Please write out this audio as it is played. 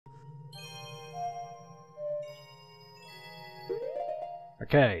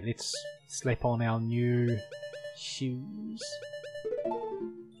Okay, let's slap on our new shoes.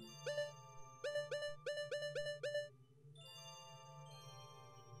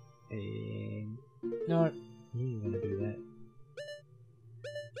 And no, you want to do that.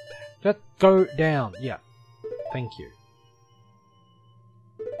 Just go down. Yeah. Thank you.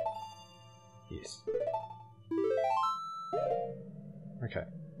 Yes. Okay.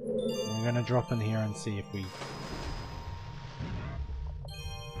 I'm gonna drop in here and see if we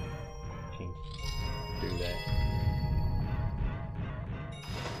can do that.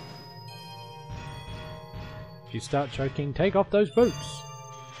 If you start choking, take off those boots.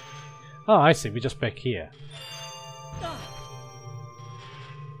 Oh, I see. We're just back here.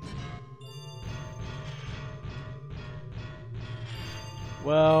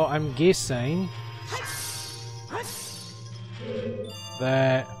 Well, I'm guessing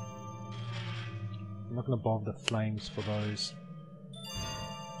that I'm not going to bother the flames for those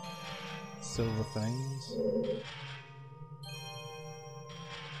silver things.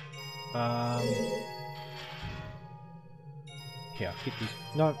 Here, get these.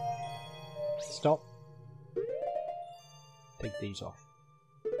 No, stop. Take these off.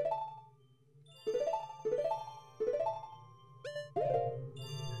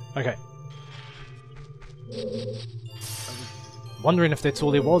 Okay. I'm wondering if that's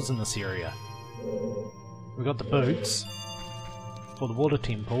all there was in this area. We got the boots for the water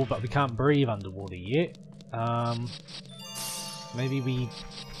temple, but we can't breathe underwater yet. Maybe we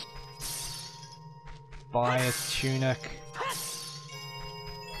buy a tunic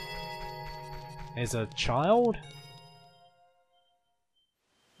as a child?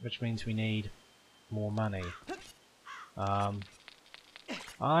 Which means we need more money.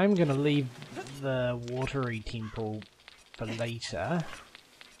 I'm gonna leave the watery temple for later.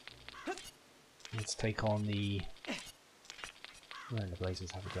 Let's take on the... Where in the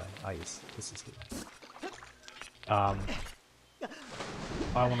blazes have we gone? Ah yes, this is the way.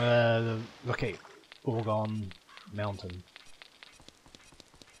 I wanna look at Gorgon Mountain.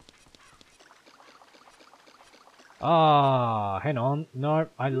 Ah, hang on. No,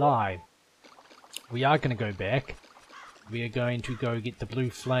 I lied. We are gonna go back. We are going to go get the blue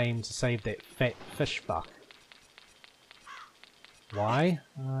flame to save that fat fish fuck. Why?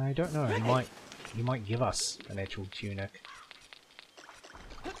 I don't know. He might give us an actual tunic.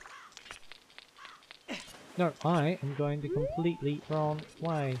 No, I am going the completely wrong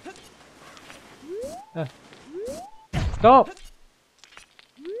way. Stop!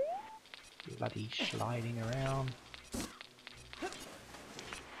 Bloody sliding around.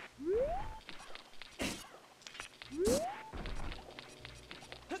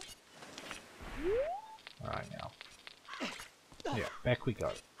 Alright now. Yeah, back we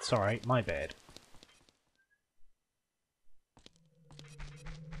go. Sorry, my bad.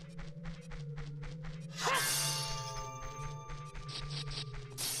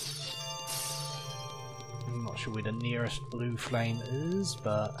 I'm not sure where the nearest blue flame is,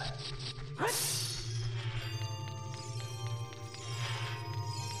 but...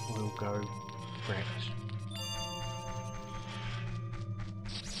 we'll go grab it.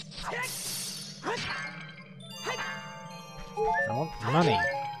 I want money.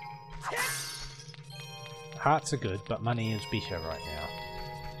 Hearts are good, but money is better right now.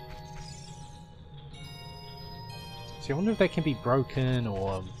 See, I wonder if they can be broken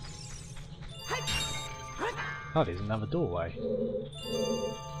or... Oh, there's another doorway.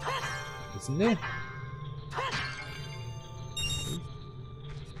 Isn't there?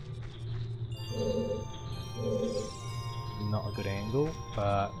 Not a good angle,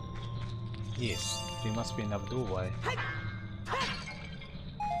 but... Yes, there must be another doorway.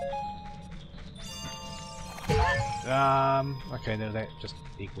 Okay, no, that just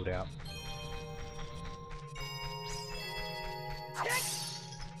equaled out.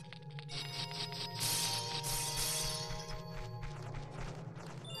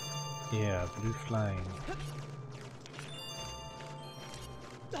 Yeah, blue flame.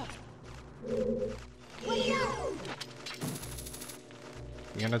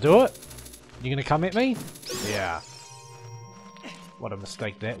 You gonna do it? You gonna come at me? Yeah. What a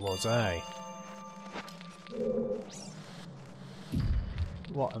mistake that was, eh?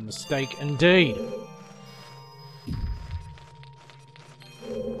 What a mistake indeed!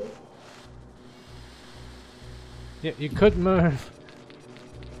 Yeah, you could move.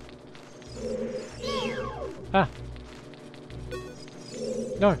 Ah!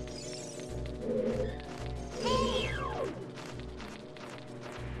 No!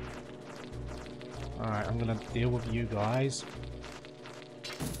 Alright, I'm gonna deal with you guys.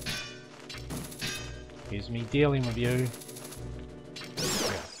 Here's me dealing with you.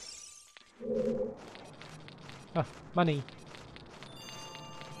 Money.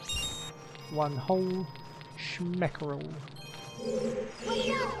 One whole schmeckerel.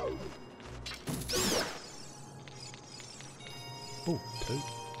 Oh, 2.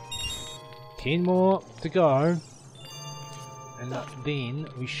 10 more to go. And then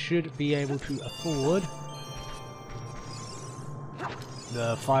we should be able to afford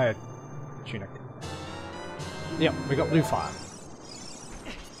the fire tunic. Yep, we got blue fire.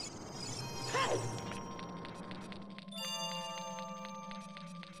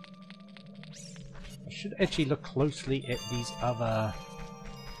 I should actually look closely at these other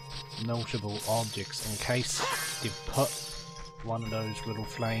meltable objects in case they've put one of those little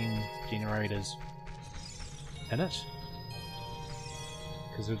flame generators in it.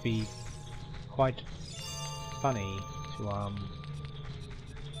 Because it would be quite funny to, oh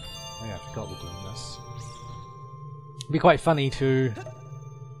yeah, I forgot we're doing this. It'd be quite funny to,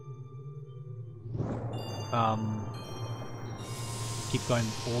 keep going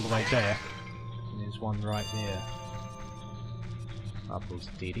all the way back. And there's one right there. I was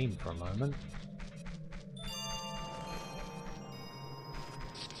dead end for a moment.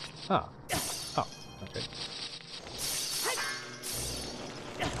 Ah. Oh, okay.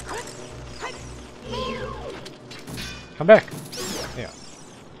 Come back! Yeah.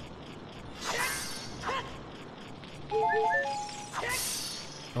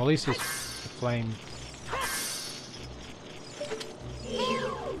 Well, at least it's a flame.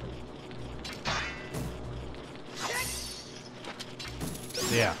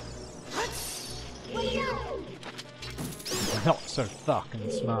 Yeah. You're not so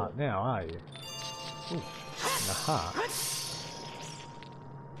fucking smart now, are you? Ooh, in the heart.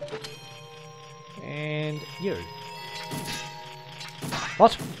 And you.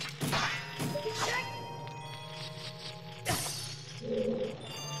 What?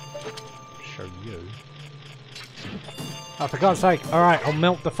 Show you. Oh, for God's sake. Alright, I'll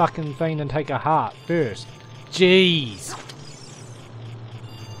melt the fucking thing and take a heart first. Jeez.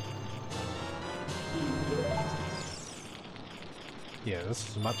 Yeah, this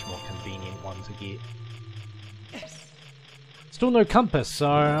is a much more convenient one to get. Still no compass, so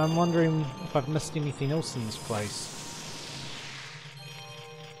I'm wondering if I've missed anything else in this place.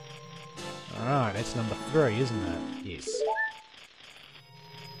 Alright, that's number 3, isn't it? Yes.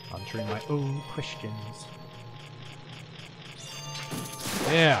 Answering my own questions.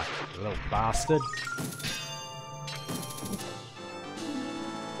 Yeah, you little bastard.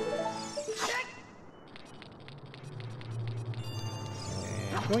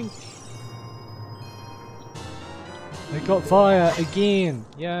 And boink. They got fire again!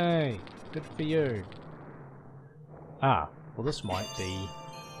 Yay! Good for you. Ah, well this might be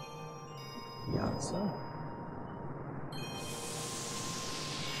the answer.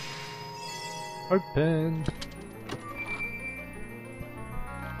 Open!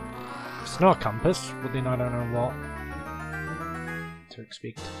 It's not a compass, but then I don't know what to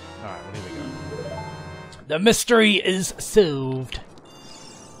expect. Alright, well there we go. The mystery is solved!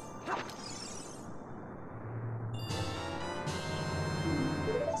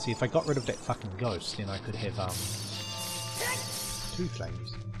 See, if I got rid of that fucking ghost, then I could have, 2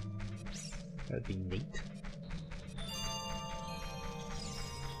 flames. That would be neat.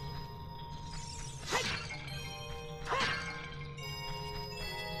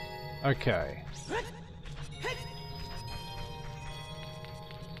 Okay.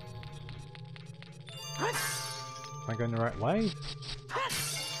 Am I going the right way?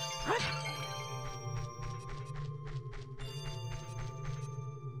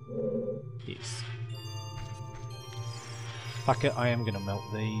 Yes. Fuck it, I am gonna melt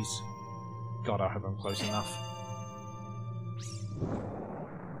these. God, I hope I'm close enough.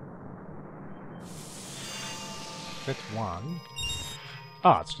 That's 1.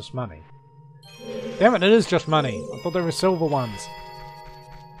 Ah, it's just money. Damn it, it is just money! I thought they were silver ones.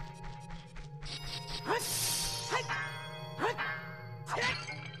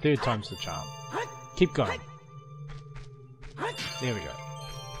 Third time's the charm. Keep going. There we go.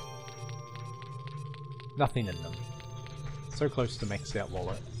 Nothing in them. So close to maxed out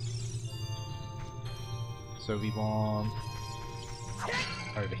wallet. So we want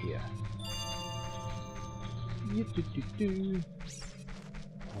over here.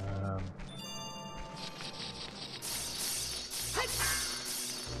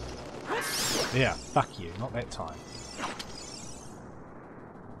 Yeah, fuck you, not that time.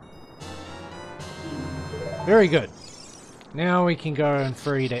 Very good. Now we can go and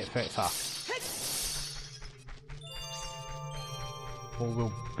free that fat fuck. Or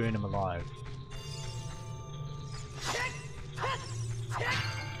we'll burn him alive.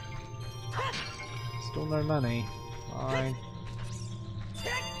 Still no money. Fine.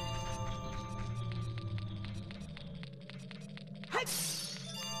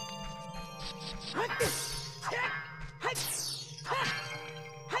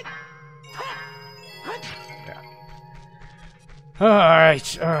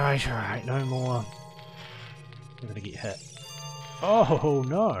 Alright, no more. I'm gonna get hit. Oh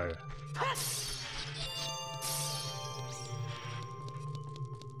no!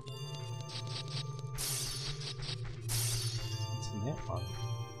 What's in that one?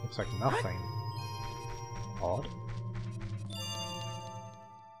 Looks like nothing. Odd.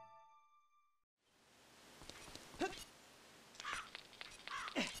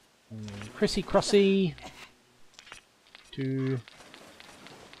 Crissy crossy to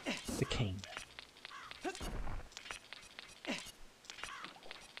the king.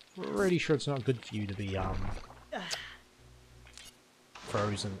 Pretty sure it's not good for you to be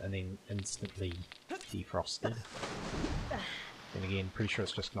frozen and then instantly defrosted. Then again, pretty sure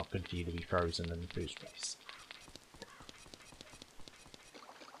it's just not good for you to be frozen in the first place.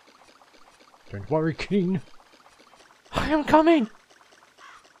 Don't worry, king. I am coming.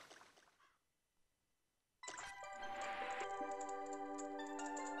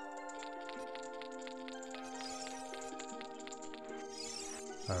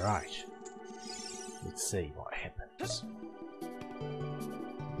 Alright, let's see what happens.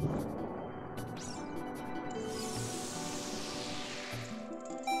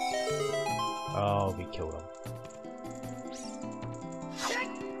 Oh, we killed him.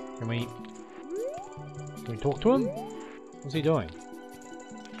 Can we talk to him? What's he doing? Do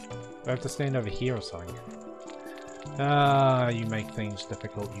I have to stand over here or something? Ah, you make things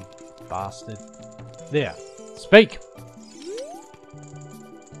difficult, you bastard. There, speak!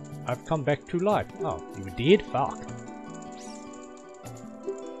 I've come back to life. Oh, you were dead? Fuck.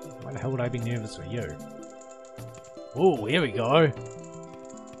 Why the hell would I be nervous for you? Oh, here we go.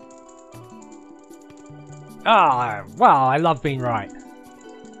 Ah, wow, I love being right.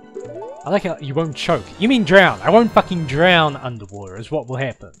 I like how you won't choke. You mean drown. I won't fucking drown underwater is what will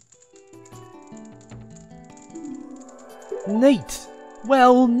happen. Neat.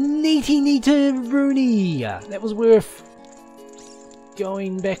 Well, neaty Rooney. That was worth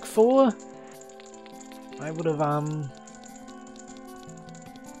going back for. I would have,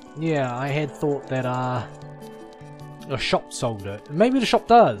 yeah, I had thought that, a shop sold it. Maybe the shop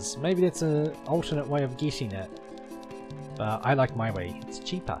does. Maybe that's an alternate way of getting it. But I like my way. It's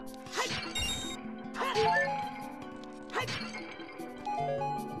cheaper.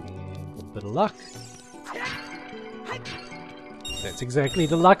 And a bit of luck. That's exactly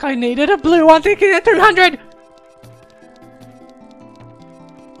the luck I needed. A blue one to get 200!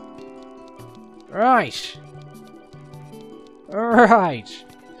 Right. Right.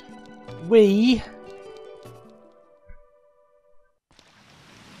 We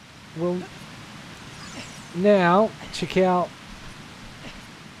will now check out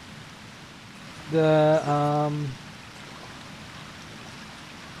the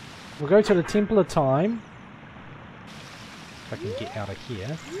we'll go to the Temple of Time. If I can get out of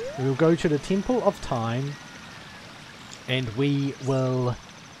here. We'll go to the Temple of Time and we will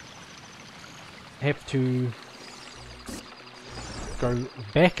have to go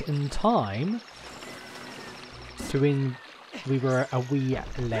back in time to when we were a wee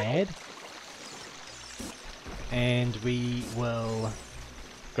lad, and we will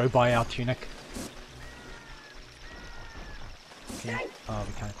go buy our tunic. Oh,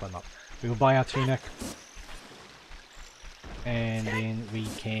 we can't climb up. We will buy our tunic, and then we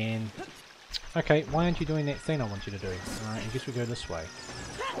can... Okay, why aren't you doing that thing I want you to do? Alright, I guess we go this way.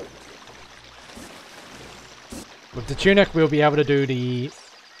 With the tunic, we'll be able to do the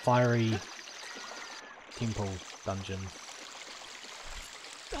fiery temple dungeon.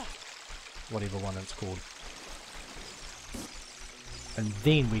 Whatever one it's called. And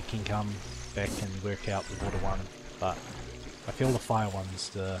then we can come back and work out the water one. But I feel the fire one's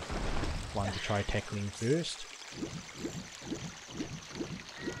the one to try tackling first.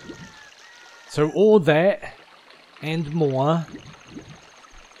 So all that and more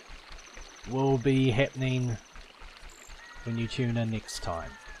will be happening when you tune in next time.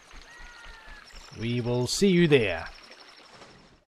 We will see you there.